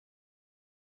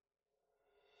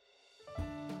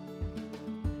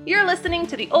You're listening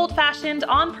to the Old Fashioned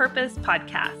On Purpose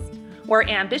podcast, where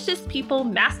ambitious people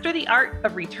master the art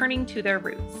of returning to their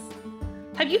roots.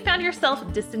 Have you found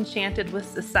yourself disenchanted with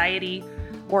society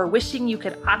or wishing you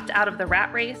could opt out of the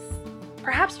rat race?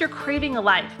 Perhaps you're craving a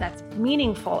life that's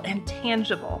meaningful and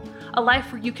tangible, a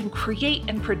life where you can create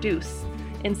and produce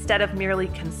instead of merely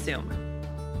consume.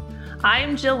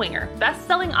 I'm Jill Winger,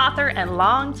 best-selling author and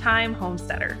longtime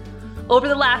homesteader. Over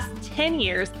the last 10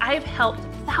 years, I've helped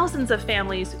thousands of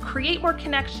families create more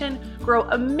connection, grow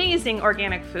amazing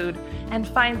organic food, and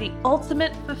find the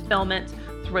ultimate fulfillment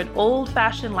through an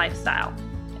old-fashioned lifestyle.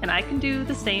 And I can do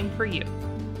the same for you.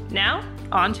 Now,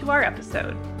 on to our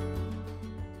episode.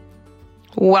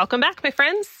 Welcome back, my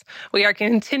friends. We are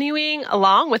continuing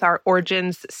along with our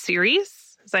Origins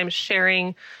series as I'm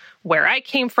sharing where I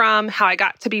came from, how I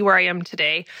got to be where I am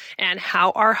today, and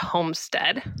how our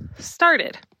homestead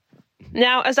started.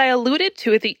 Now, as I alluded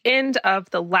to at the end of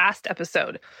the last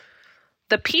episode,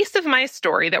 the piece of my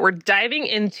story that we're diving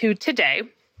into today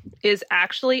is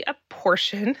actually a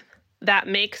portion that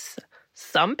makes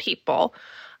some people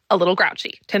a little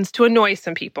grouchy, tends to annoy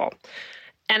some people.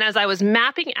 And as I was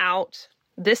mapping out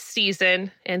this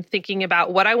season and thinking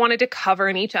about what I wanted to cover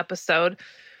in each episode,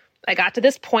 I got to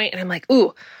this point and I'm like,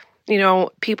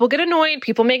 people get annoyed,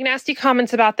 people make nasty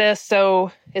comments about this.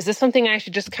 So is this something I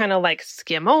should just kind of like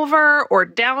skim over or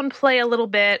downplay a little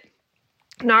bit,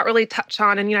 not really touch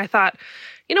on? And, I thought,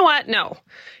 you know what? No,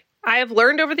 I have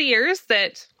learned over the years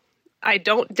that I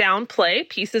don't downplay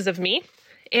pieces of me.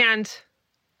 And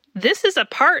this is a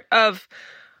part of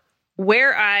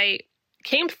where I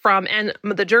came from and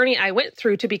the journey I went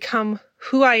through to become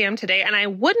who I am today. And I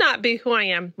would not be who I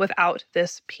am without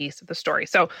this piece of the story.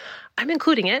 So I'm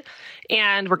including it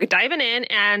and we're diving in,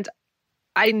 and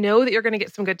I know that you're going to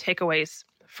get some good takeaways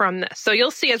from this. So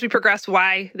you'll see as we progress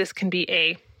why this can be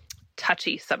a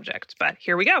touchy subject, but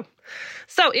here we go.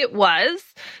 So it was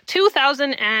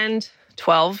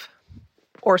 2012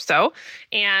 or so,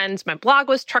 and my blog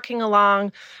was trucking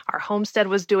along. Our homestead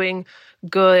was doing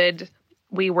good.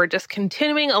 We were just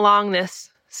continuing along this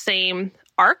same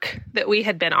arc that we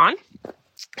had been on.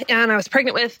 And I was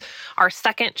pregnant with our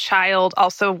second child,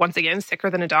 also, once again,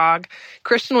 sicker than a dog.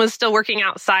 Christian was still working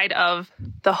outside of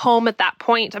the home at that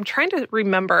point. I'm trying to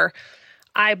remember.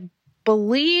 I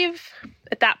believe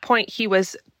at that point he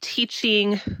was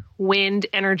teaching wind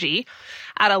energy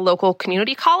at a local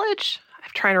community college.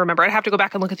 I'm trying to remember. I'd have to go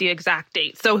back and look at the exact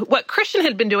date. So what Christian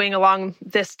had been doing along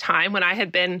this time when I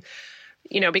had been,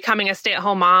 becoming a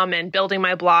stay-at-home mom and building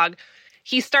my blog,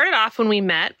 he started off when we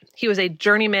met. He was a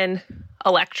journeyman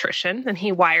electrician and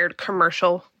he wired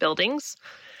commercial buildings.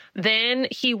 Then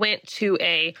he went to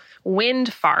a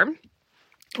wind farm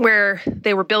where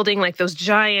they were building like those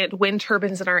giant wind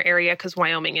turbines in our area because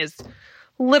Wyoming is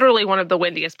literally one of the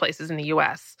windiest places in the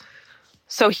U.S.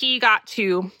 So he got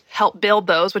to help build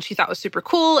those, which he thought was super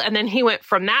cool. And then he went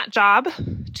from that job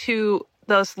to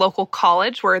this local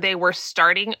college where they were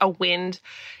starting a wind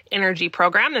energy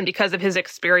program. And because of his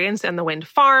experience in the wind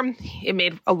farm, it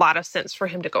made a lot of sense for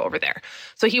him to go over there.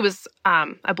 So he was,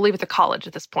 I believe, at the college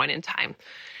at this point in time.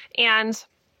 And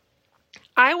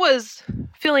I was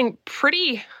feeling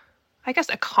pretty,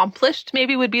 accomplished,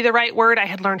 maybe would be the right word. I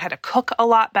had learned how to cook a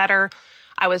lot better.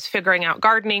 I was figuring out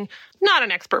gardening, not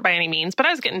an expert by any means, but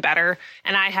I was getting better.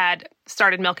 And I had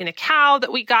started milking a cow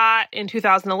that we got in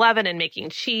 2011 and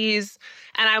making cheese.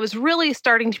 And I was really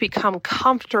starting to become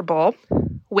comfortable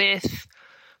with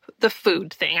the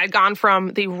food thing. I'd gone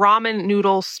from the ramen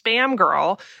noodle spam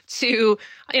girl to,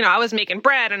 I was making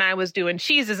bread and I was doing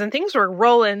cheeses and things were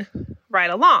rolling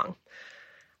right along.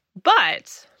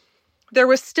 But there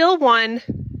was still one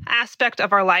aspect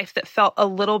of our life that felt a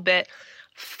little bit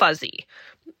fuzzy.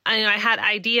 I had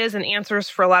ideas and answers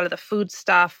for a lot of the food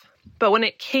stuff, but when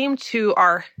it came to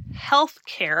our health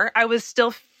care, I was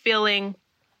still feeling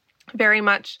very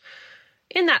much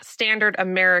in that standard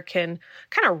American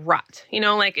kind of rut.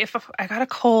 Like if I got a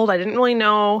cold, I didn't really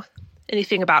know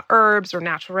anything about herbs or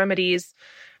natural remedies,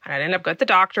 and I'd end up going to the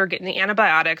doctor, getting the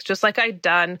antibiotics, just like I'd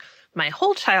done my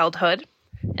whole childhood.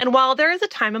 And while there is a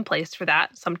time and place for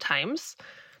that sometimes,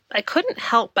 I couldn't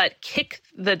help but kick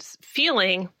the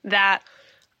feeling that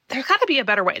there's got to be a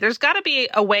better way. There's got to be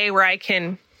a way where I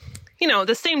can,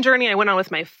 the same journey I went on with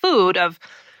my food of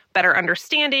better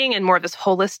understanding and more of this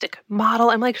holistic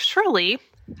model. I'm like, surely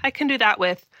I can do that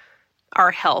with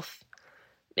our health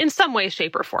in some way,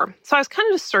 shape, or form. So I was kind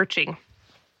of just searching.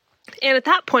 And at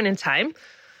that point in time,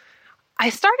 I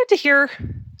started to hear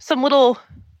some little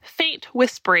faint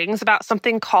whisperings about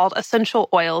something called essential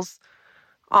oils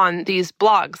on these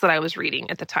blogs that I was reading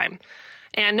at the time.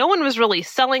 And no one was really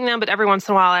selling them, but every once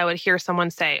in a while I would hear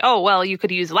someone say, oh, well, you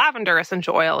could use lavender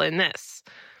essential oil in this,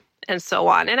 and so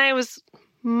on. And I was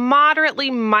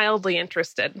mildly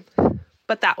interested,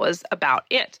 but that was about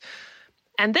it.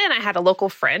 And then I had a local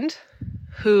friend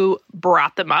who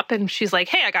brought them up, and she's like,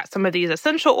 hey, I got some of these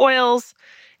essential oils,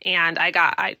 and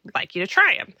I'd like you to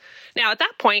try them. Now, at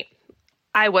that point,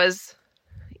 I was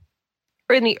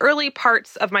in the early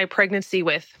parts of my pregnancy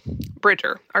with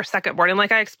Bridger, our second born. And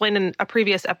like I explained in a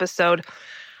previous episode,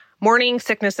 morning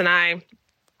sickness and I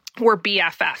were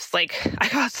BFFs. Like, I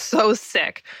got so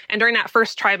sick. And during that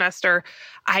first trimester,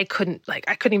 I couldn't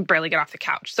even barely get off the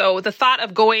couch. So the thought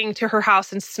of going to her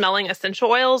house and smelling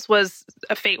essential oils was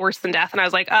a fate worse than death. And I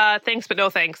was like, thanks, but no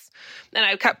thanks. And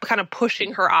I kept kind of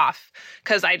pushing her off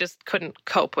because I just couldn't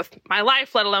cope with my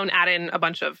life, let alone add in a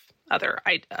bunch of other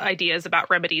ideas about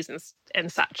remedies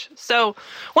and such. So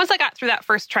once I got through that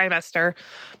first trimester,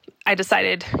 I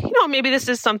decided, maybe this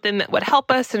is something that would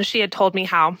help us. And she had told me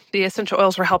how the essential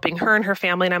oils were helping her and her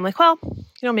family. And I'm like, well,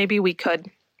 maybe we could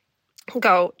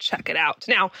go check it out.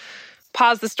 Now,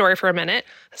 pause the story for a minute.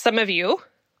 Some of you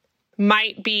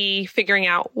might be figuring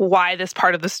out why this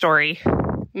part of the story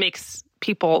makes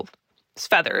people's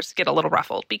feathers get a little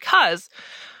ruffled, because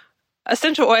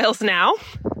essential oils now,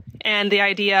 and the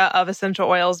idea of essential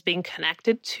oils being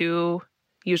connected to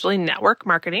usually network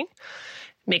marketing,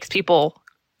 makes people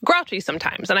grouchy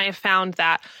sometimes. And I have found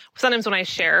that sometimes when I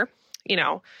share,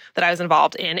 that I was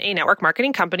involved in a network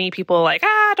marketing company, people are like,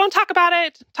 don't talk about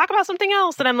it. Talk about something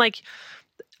else. And I'm like,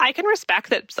 I can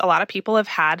respect that a lot of people have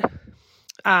had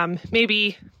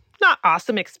maybe not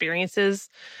awesome experiences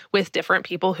with different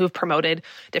people who've promoted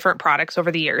different products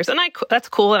over the years. And that's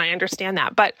cool. And I understand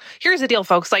that. But here's the deal,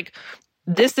 folks. Like,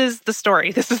 this is the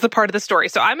story. This is the part of the story.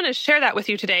 So I'm going to share that with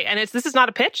you today. And this is not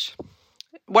a pitch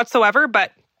whatsoever,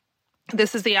 but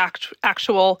this is the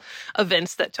actual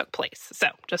events that took place. So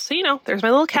just so you know, there's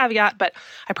my little caveat, but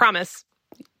I promise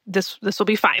this will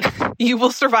be fine. You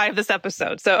will survive this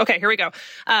episode. So, okay, here we go.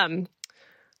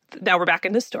 Now we're back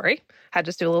in the story. Had to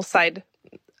just do a little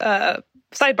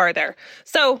sidebar there.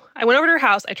 So I went over to her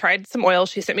house. I tried some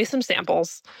oils. She sent me some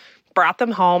samples, brought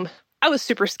them home. I was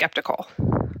super skeptical.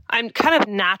 I'm kind of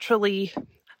naturally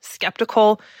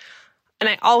skeptical. And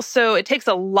it takes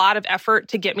a lot of effort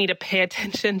to get me to pay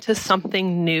attention to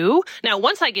something new. Now,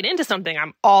 once I get into something,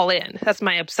 I'm all in. That's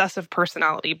my obsessive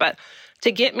personality. But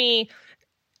to get me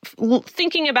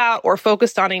thinking about or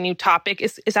focused on a new topic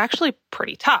is actually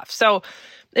pretty tough. So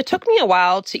it took me a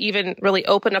while to even really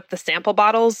open up the sample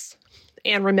bottles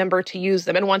and remember to use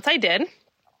them. And once I did,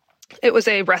 it was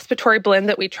a respiratory blend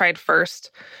that we tried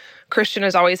first. Christian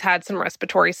has always had some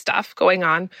respiratory stuff going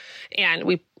on, and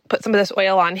we put some of this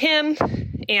oil on him,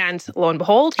 and lo and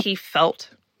behold, he felt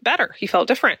better. He felt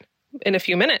different in a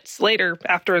few minutes later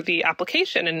after the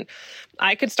application, and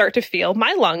I could start to feel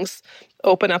my lungs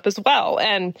open up as well.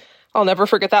 And I'll never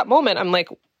forget that moment. I'm like,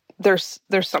 there's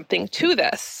something to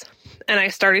this. And I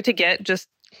started to get just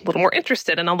a little more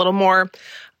interested and a little more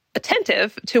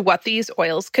attentive to what these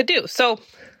oils could do. So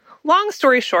long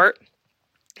story short,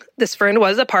 this friend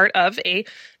was a part of a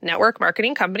network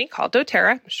marketing company called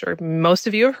doTERRA. I'm sure most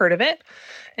of you have heard of it.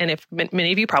 And if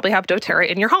many of you probably have doTERRA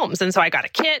in your homes. And so I got a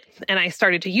kit and I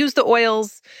started to use the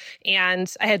oils,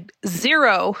 and I had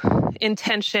zero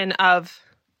intention of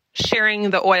sharing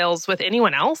the oils with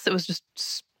anyone else. It was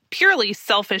just purely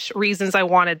selfish reasons I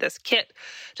wanted this kit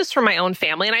just for my own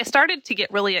family. And I started to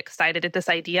get really excited at this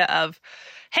idea of,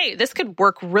 hey, this could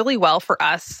work really well for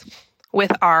us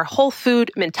with our whole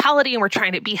food mentality, and we're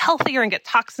trying to be healthier and get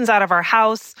toxins out of our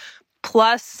house.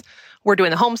 Plus, we're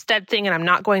doing the homestead thing, and I'm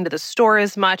not going to the store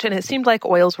as much. And it seemed like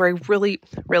oils were a really,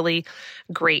 really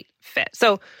great fit.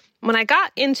 So when I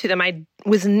got into them, I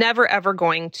was never, ever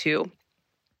going to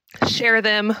share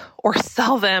them or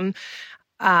sell them.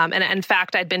 And in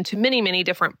fact, I'd been to many, many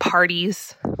different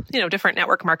parties, different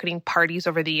network marketing parties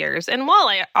over the years. And while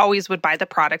I always would buy the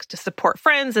products to support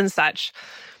friends and such,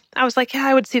 I was like,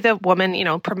 I would see the woman,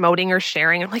 promoting or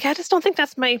sharing. I'm like, I just don't think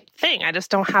that's my thing. I just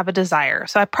don't have a desire.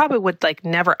 So I probably would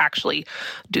never actually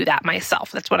do that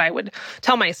myself. That's what I would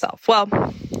tell myself. Well,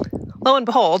 lo and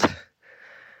behold,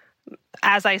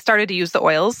 as I started to use the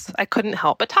oils, I couldn't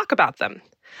help but talk about them.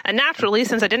 And naturally,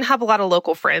 since I didn't have a lot of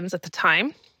local friends at the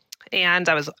time, and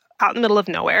I was out in the middle of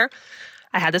nowhere,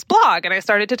 I had this blog, and I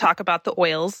started to talk about the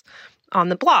oils on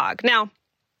the blog. Now,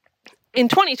 in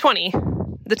 2020,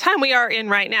 the time we are in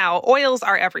right now, oils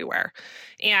are everywhere.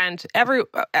 And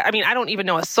I don't even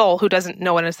know a soul who doesn't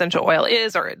know what an essential oil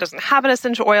is, or doesn't have an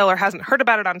essential oil, or hasn't heard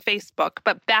about it on Facebook.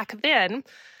 But back then,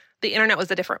 the internet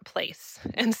was a different place.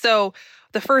 And so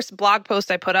the first blog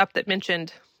post I put up that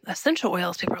mentioned essential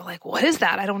oils. People are like, what is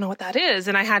that? I don't know what that is.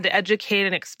 And I had to educate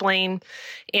and explain.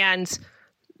 And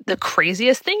the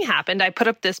craziest thing happened. I put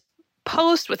up this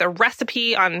post with a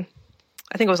recipe on,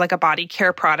 I think it was like a body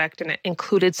care product, and it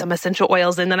included some essential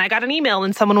oils. And then I got an email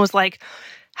and someone was like,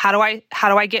 how do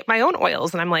I get my own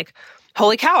oils? And I'm like,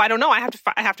 holy cow, I don't know. I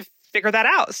have to figure that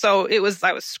out. So I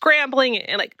was scrambling,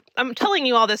 and like, I'm telling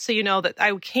you all this so you know that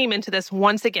I came into this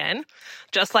once again,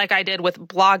 just like I did with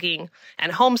blogging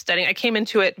and homesteading. I came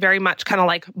into it very much kind of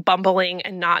like bumbling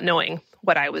and not knowing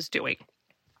what I was doing.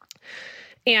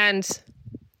 And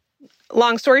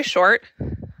long story short,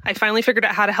 I finally figured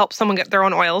out how to help someone get their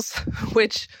own oils,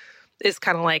 which is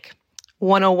kind of like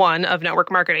 101 of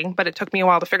network marketing, but it took me a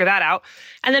while to figure that out.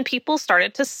 And then people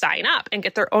started to sign up and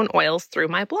get their own oils through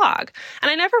my blog.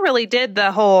 And I never really did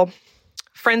the whole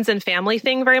friends and family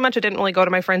thing very much. I didn't really go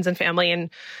to my friends and family and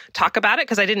talk about it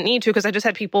because I didn't need to, because I just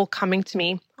had people coming to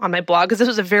me on my blog, because this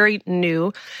was a very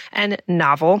new and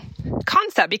novel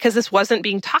concept, because this wasn't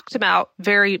being talked about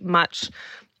very much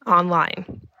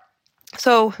online.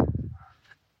 So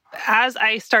as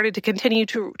I started to continue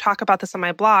to talk about this on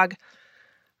my blog,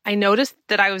 I noticed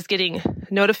that I was getting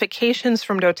notifications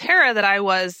from doTERRA that I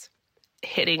was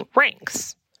hitting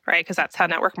ranks, right? Because that's how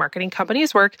network marketing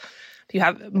companies work. You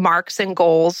have marks and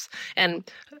goals and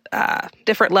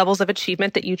different levels of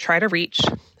achievement that you try to reach.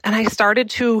 And I started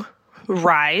to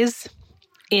rise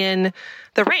in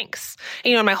the ranks.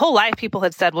 And, my whole life people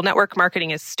had said, well, network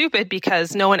marketing is stupid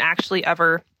because no one actually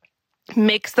ever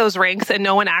makes those ranks and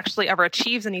no one actually ever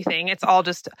achieves anything. It's all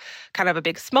just kind of a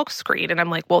big smokescreen. And I'm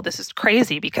like, well, this is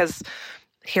crazy, because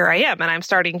here I am and I'm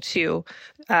starting to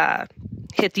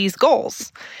hit these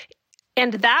goals.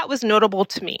 And that was notable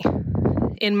to me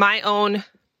in my own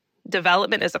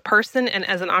development as a person and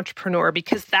as an entrepreneur,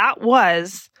 because that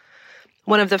was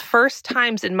one of the first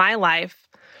times in my life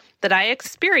that I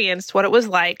experienced what it was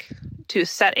like to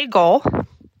set a goal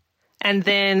and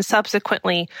then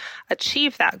subsequently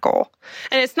achieve that goal.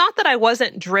 And it's not that I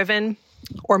wasn't driven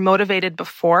or motivated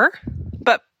before,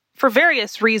 but for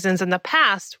various reasons in the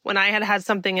past, when I had had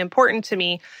something important to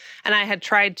me and I had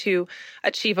tried to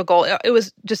achieve a goal, it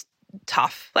was just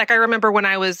tough. Like, I remember when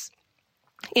I was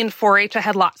in 4-H, I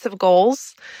had lots of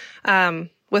goals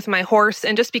with my horse.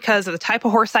 And just because of the type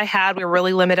of horse I had, we were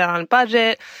really limited on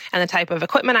budget, and the type of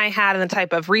equipment I had and the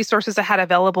type of resources I had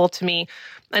available to me,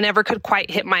 I never could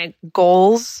quite hit my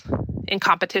goals in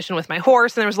competition with my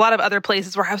horse. And there was a lot of other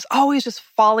places where I was always just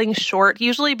falling short,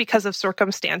 usually because of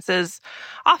circumstances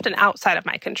often outside of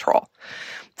my control.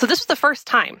 So this was the first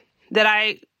time that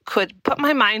I could put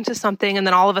my mind to something. And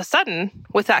then all of a sudden,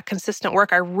 with that consistent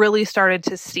work, I really started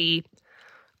to see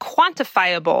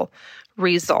quantifiable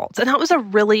results. And that was a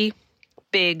really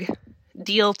big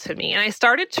deal to me. And I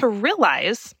started to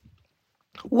realize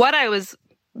what I was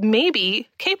maybe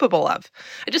capable of.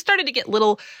 I just started to get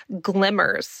little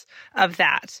glimmers of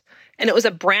that. And it was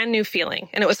a brand new feeling.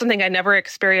 And it was something I never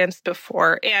experienced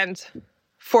before. And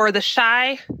for the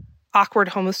shy, awkward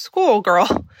homeschool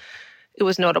girl, it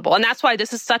was notable. And that's why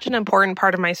this is such an important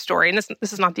part of my story. And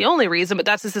this is not the only reason, but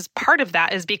this is part of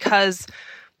that, is because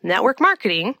network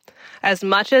marketing, as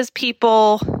much as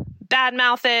people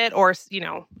badmouth it or,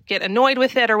 get annoyed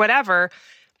with it or whatever,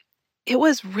 it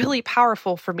was really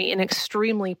powerful for me and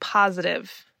extremely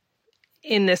positive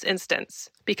in this instance,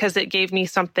 because it gave me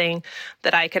something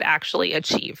that I could actually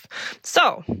achieve.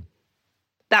 So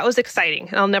that was exciting.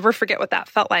 And I'll never forget what that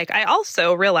felt like. I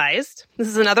also realized, this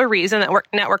is another reason that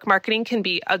network marketing can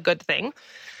be a good thing,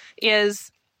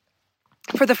 is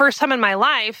for the first time in my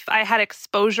life, I had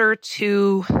exposure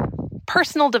to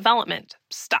personal development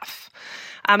stuff.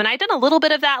 And I did a little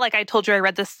bit of that. Like I told you, I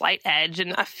read The Slight Edge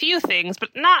and a few things, but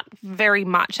not very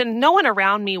much. And no one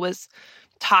around me was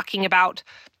talking about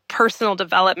personal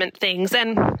development things.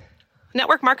 And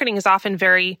network marketing is often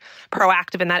very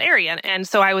proactive in that area. And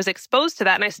so I was exposed to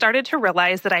that, and I started to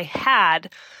realize that I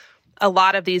had a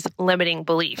lot of these limiting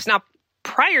beliefs. Now,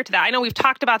 prior to that, I know we've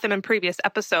talked about them in previous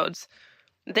episodes.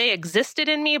 They existed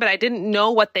in me, but I didn't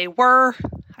know what they were.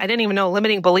 I didn't even know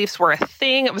limiting beliefs were a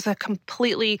thing. It was a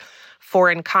completely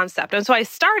foreign concept. And so I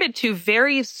started to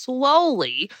very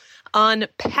slowly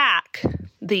unpack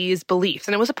these beliefs.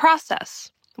 And it was a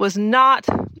process. It was not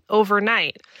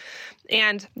overnight.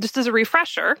 And just as a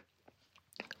refresher,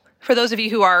 for those of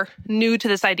you who are new to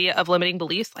this idea of limiting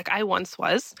beliefs, like I once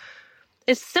was,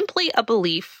 it's simply a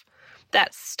belief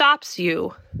that stops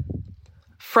you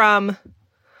from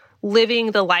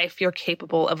living the life you're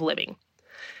capable of living.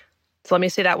 So let me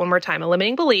say that one more time. A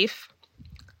limiting belief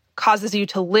causes you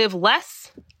to live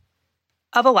less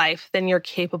of a life than you're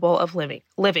capable of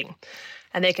living.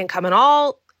 And they can come in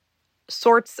all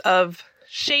sorts of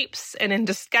shapes and in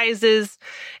disguises.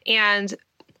 And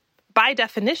by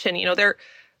definition,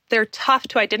 they're tough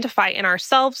to identify in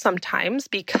ourselves sometimes,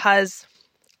 because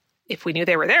if we knew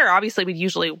they were there, obviously we'd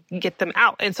usually get them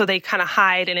out. And so they kind of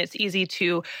hide, and it's easy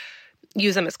to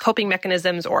use them as coping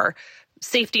mechanisms or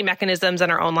safety mechanisms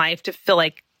in our own life to feel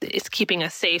like it's keeping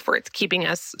us safe or it's keeping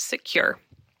us secure.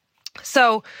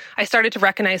 So I started to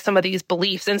recognize some of these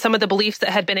beliefs, and some of the beliefs that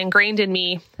had been ingrained in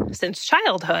me since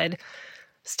childhood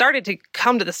started to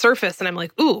come to the surface. And I'm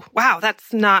like, ooh, wow,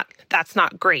 that's not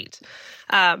great.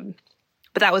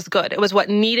 But that was good. It was what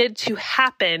needed to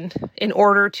happen in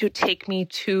order to take me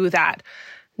to that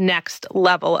next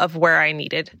level of where I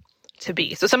needed to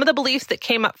be. So some of the beliefs that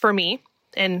came up for me,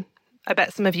 and I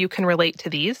bet some of you can relate to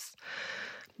these.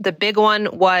 The big one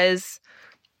was,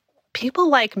 people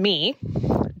like me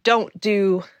don't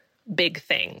do big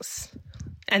things.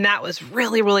 And that was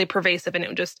really, really pervasive. And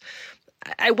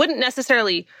I wouldn't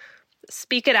necessarily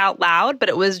speak it out loud, but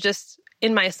it was just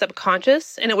in my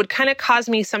subconscious, and it would kind of cause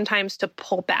me sometimes to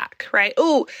pull back, right?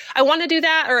 Oh, I want to do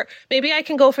that, or maybe I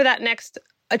can go for that next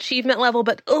achievement level,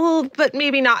 but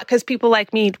maybe not, because people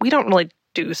like me, we don't really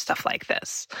do stuff like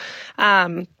this.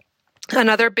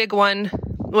 Another big one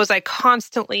was I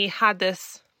constantly had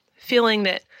this feeling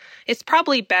that it's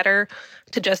probably better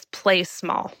to just play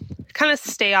small, kind of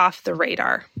stay off the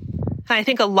radar. And I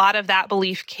think a lot of that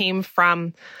belief came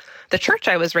from the church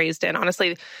I was raised in.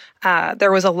 Honestly,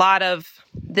 there was a lot of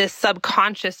this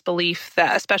subconscious belief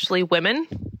that especially women,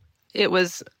 it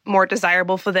was more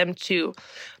desirable for them to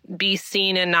be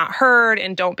seen and not heard,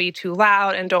 and don't be too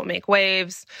loud, and don't make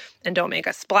waves, and don't make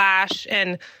a splash.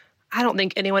 And I don't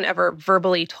think anyone ever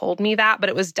verbally told me that, but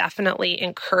it was definitely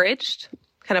encouraged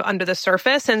kind of under the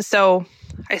surface. And so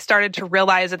I started to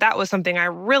realize that was something I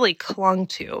really clung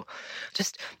to.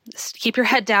 Just keep your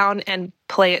head down and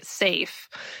play it safe.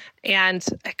 And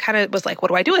I kind of was like, what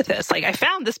do I do with this? Like, I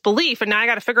found this belief, and now I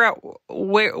got to figure out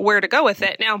where to go with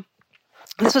it. Now,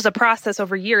 this was a process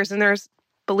over years, and there's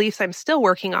beliefs I'm still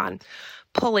working on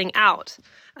pulling out.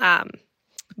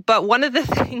 But one of the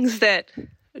things that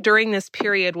during this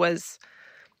period was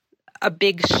a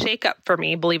big shakeup for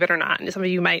me, believe it or not, and some of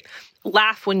you might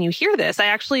laugh when you hear this, I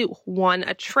actually won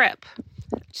a trip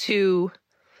to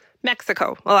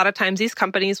Mexico. A lot of times these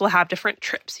companies will have different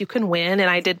trips you can win, and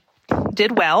I did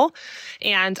well,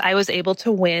 and I was able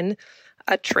to win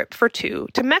a trip for two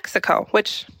to Mexico,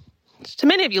 which to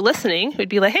many of you listening would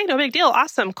be like, hey, no big deal,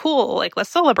 awesome, cool, like let's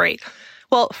celebrate.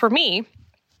 Well, for me,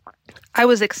 I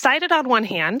was excited on one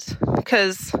hand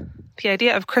because the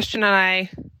idea of Christian and I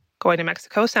going to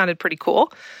Mexico sounded pretty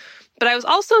cool, but I was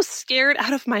also scared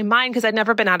out of my mind because I'd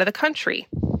never been out of the country.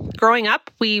 Growing up,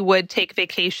 we would take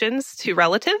vacations to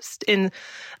relatives in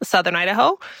southern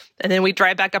Idaho, and then we'd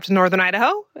drive back up to northern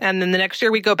Idaho, and then the next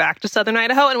year we'd go back to southern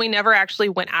Idaho, and we never actually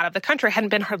went out of the country. I hadn't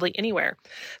been hardly anywhere.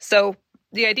 So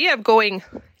the idea of going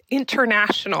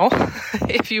international,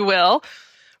 if you will,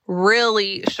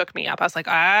 really shook me up. I was like,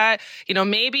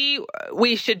 maybe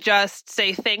we should just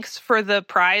say thanks for the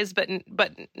prize, but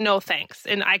no thanks.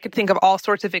 And I could think of all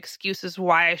sorts of excuses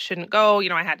why I shouldn't go.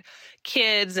 I had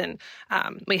kids, and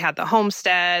we had the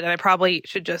homestead, and I probably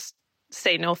should just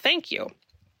say no thank you.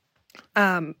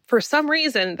 For some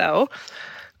reason, though,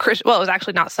 it was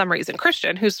actually not some reason.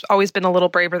 Christian, who's always been a little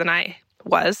braver than I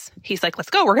was, he's like,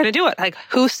 let's go, we're going to do it. Like,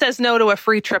 who says no to a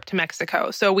free trip to Mexico?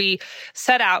 So we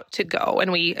set out to go,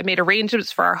 and we made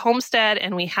arrangements for our homestead,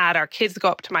 and we had our kids go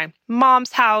up to my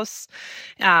mom's house.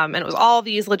 And it was all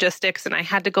these logistics, and I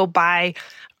had to go buy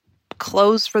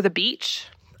clothes for the beach.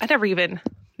 I'd never even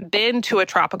been to a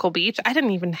tropical beach.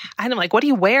 I'm like, what do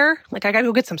you wear? Like, I got to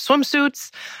go get some swimsuits.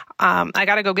 I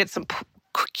got to go get some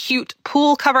cute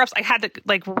pool cover-ups. I had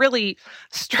to really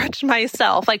stretch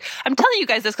myself. Like, I'm telling you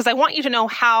guys this because I want you to know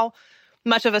how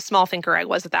much of a small thinker I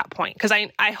was at that point. Because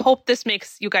I hope this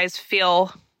makes you guys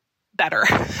feel better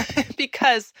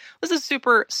because I was a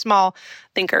super small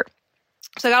thinker.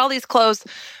 So I got all these clothes.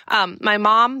 My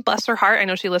mom, bless her heart, I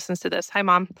know she listens to this. Hi,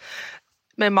 Mom.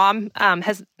 My mom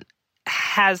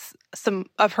has some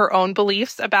of her own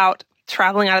beliefs about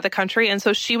traveling out of the country. And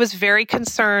so she was very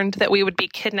concerned that we would be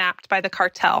kidnapped by the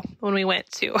cartel when we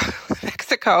went to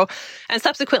Mexico. And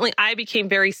subsequently, I became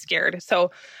very scared.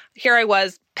 So here I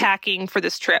was packing for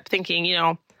this trip thinking,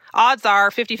 odds are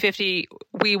 50-50,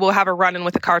 we will have a run-in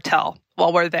with the cartel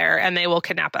while we're there and they will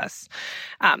kidnap us.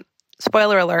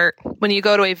 Spoiler alert, when you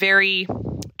go to a very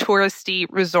touristy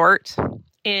resort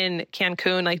in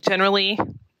Cancun, generally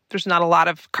there's not a lot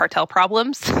of cartel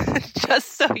problems,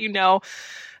 just so you know.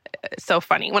 It's so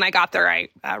funny. When I got there, I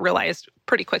realized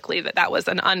pretty quickly that was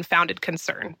an unfounded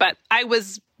concern. But I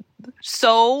was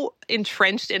so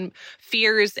entrenched in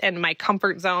fears and my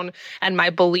comfort zone and my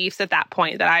beliefs at that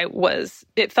point that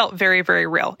it felt very, very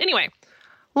real. Anyway,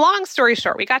 long story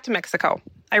short, we got to Mexico.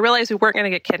 I realized we weren't going to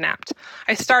get kidnapped.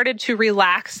 I started to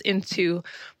relax into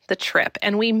the trip,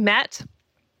 and we met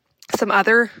some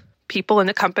other people in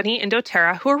the company in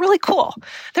doTERRA who were really cool.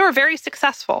 They were very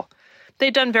successful.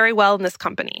 They'd done very well in this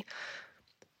company.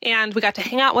 And we got to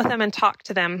hang out with them and talk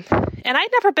to them. And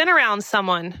I'd never been around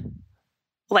someone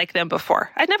like them before.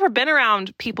 I'd never been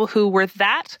around people who were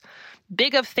that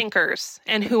big of thinkers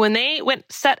and who, when they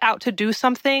set out to do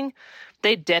something,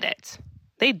 they did it.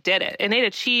 They did it. And they'd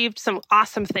achieved some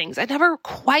awesome things. I'd never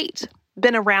quite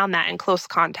been around that in close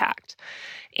contact.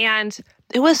 And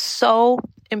it was so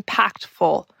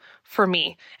impactful for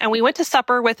me. And we went to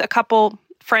supper with a couple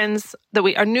friends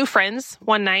our new friends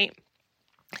one night.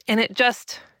 And it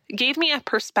just gave me a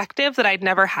perspective that I'd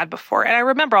never had before. And I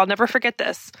remember, I'll never forget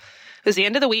this. It was the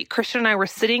end of the week. Christian and I were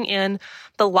sitting in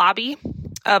the lobby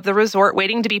of the resort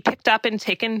waiting to be picked up and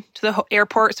taken to the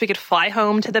airport so we could fly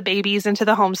home to the babies and to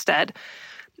the homestead.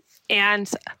 And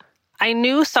I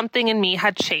knew something in me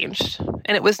had changed,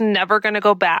 and it was never going to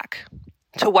go back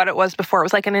to what it was before. It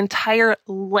was like an entire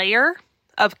layer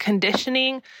of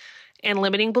conditioning and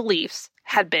limiting beliefs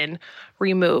had been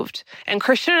removed. And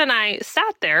Christian and I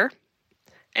sat there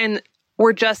and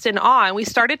were just in awe, and we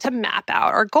started to map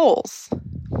out our goals.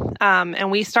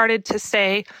 And we started to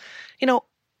say,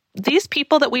 these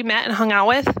people that we met and hung out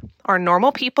with are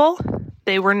normal people.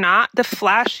 They were not the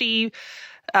flashy,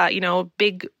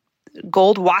 big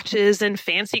gold watches and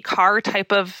fancy car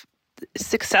type of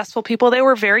successful people. They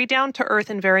were very down to earth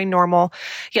and very normal,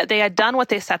 yet they had done what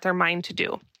they set their mind to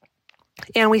do.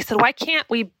 And we said, why can't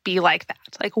we be like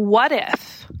that? Like, what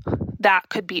if that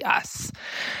could be us?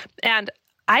 And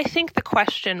I think the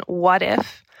question, what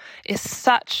if, is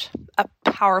such a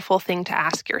powerful thing to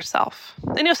ask yourself.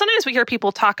 And sometimes we hear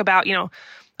people talk about,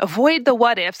 avoid the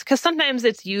what ifs, because sometimes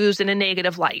it's used in a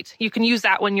negative light. You can use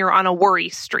that when you're on a worry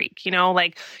streak,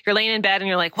 like you're laying in bed and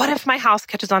you're like, what if my house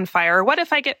catches on fire? Or what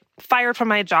if I get fired from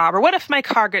my job? Or what if my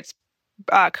car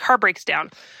breaks down?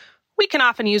 We can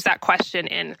often use that question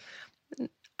in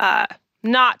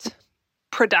not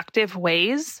productive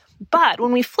ways. But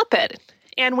when we flip it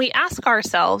and we ask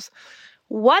ourselves,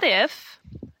 what if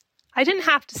I didn't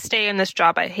have to stay in this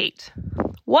job I hate?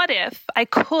 What if I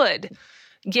could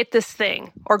get this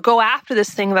thing or go after this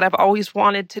thing that I've always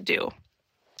wanted to do?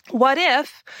 What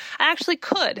if I actually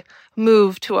could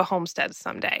move to a homestead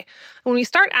someday? When we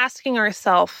start asking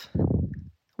ourselves,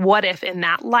 what if in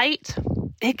that light,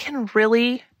 it can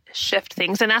really shift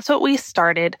things. And that's what we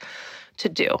started to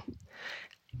do.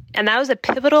 And that was a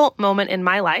pivotal moment in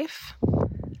my life,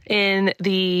 in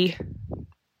the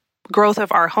growth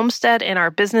of our homestead and our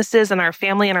businesses and our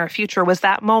family and our future, was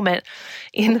that moment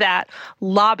in that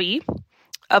lobby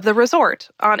of the resort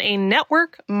on a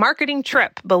network marketing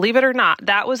trip. Believe it or not,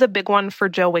 that was a big one for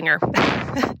Joe Winger.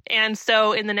 And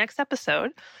so in the next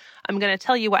episode, I'm going to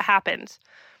tell you what happened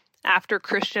after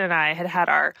Christian and I had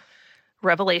our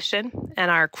revelation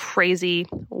and our crazy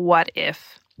what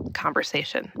if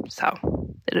conversation. So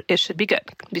it should be good.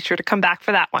 Be sure to come back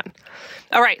for that one.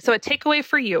 All right. So a takeaway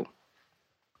for you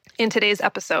in today's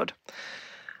episode,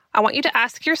 I want you to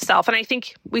ask yourself, and I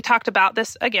think we talked about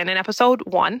this again in episode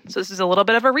 1, so this is a little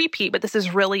bit of a repeat, but this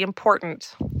is really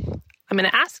important. I'm going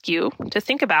to ask you to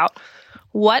think about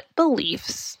what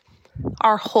beliefs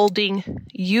are holding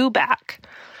you back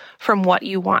from what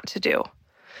you want to do.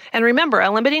 And remember, a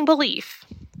limiting belief,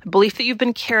 a belief that you've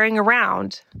been carrying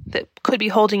around that could be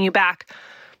holding you back,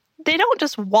 they don't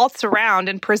just waltz around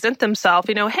and present themselves,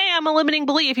 hey, I'm a limiting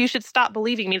belief, you should stop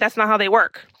believing me. That's not how they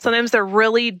work. Sometimes they're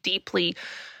really deeply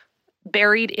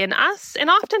buried in us. And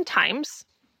oftentimes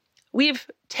we've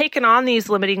taken on these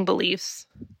limiting beliefs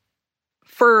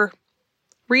for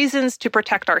reasons to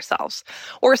protect ourselves.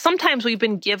 Or sometimes we've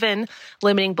been given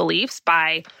limiting beliefs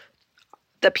by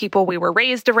the people we were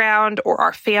raised around, or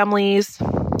our families,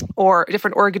 or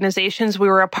different organizations we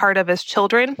were a part of as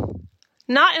children.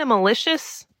 Not in a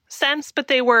malicious sense, but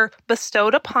they were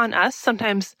bestowed upon us,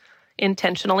 sometimes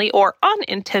intentionally or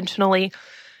unintentionally,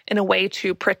 in a way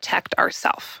to protect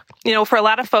ourselves. For a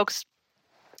lot of folks,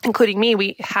 including me,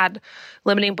 we had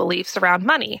limiting beliefs around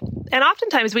money. And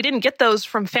oftentimes we didn't get those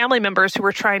from family members who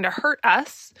were trying to hurt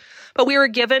us, but we were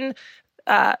given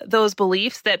those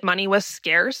beliefs that money was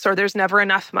scarce, or there's never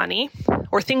enough money,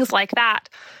 or things like that,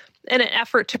 in an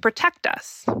effort to protect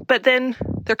us. But then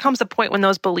there comes a point when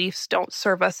those beliefs don't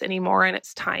serve us anymore, and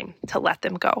it's time to let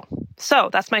them go. So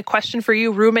that's my question for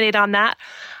you. Ruminate on that.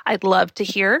 I'd love to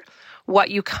hear what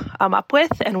you come up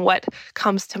with and what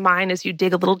comes to mind as you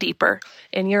dig a little deeper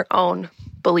in your own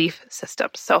belief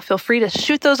systems. So feel free to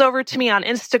shoot those over to me on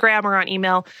Instagram or on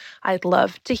email. I'd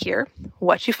love to hear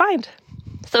what you find.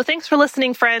 So thanks for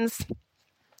listening, friends.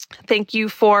 Thank you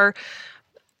for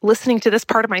listening to this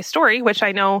part of my story, which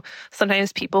I know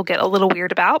sometimes people get a little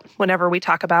weird about whenever we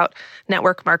talk about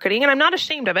network marketing. And I'm not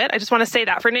ashamed of it. I just want to say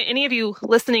that for any of you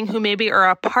listening who maybe are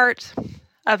a part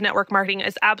of network marketing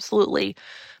is absolutely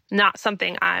not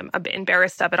something I'm a bit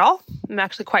embarrassed of at all. I'm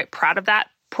actually quite proud of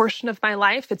that portion of my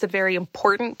life. It's a very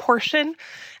important portion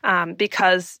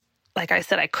because, like I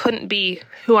said, I couldn't be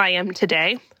who I am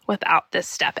today without this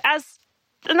step.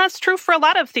 And that's true for a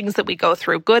lot of things that we go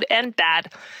through, good and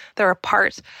bad. They're a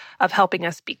part of helping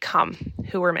us become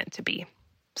who we're meant to be.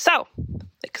 So,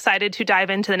 excited to dive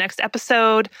into the next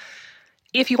episode.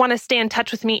 If you want to stay in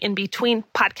touch with me in between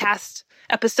podcast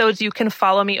episodes, you can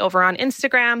follow me over on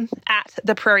Instagram at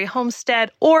The Prairie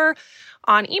Homestead or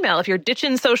on email. If you're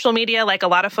ditching social media like a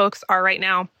lot of folks are right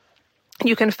now,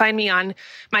 you can find me on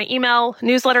my email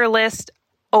newsletter list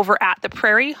over at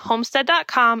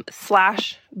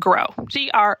theprairiehomestead.com/grow,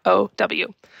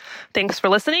 GROW. Thanks for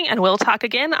listening, and we'll talk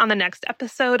again on the next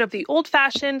episode of the Old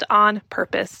Fashioned on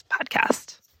Purpose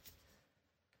podcast.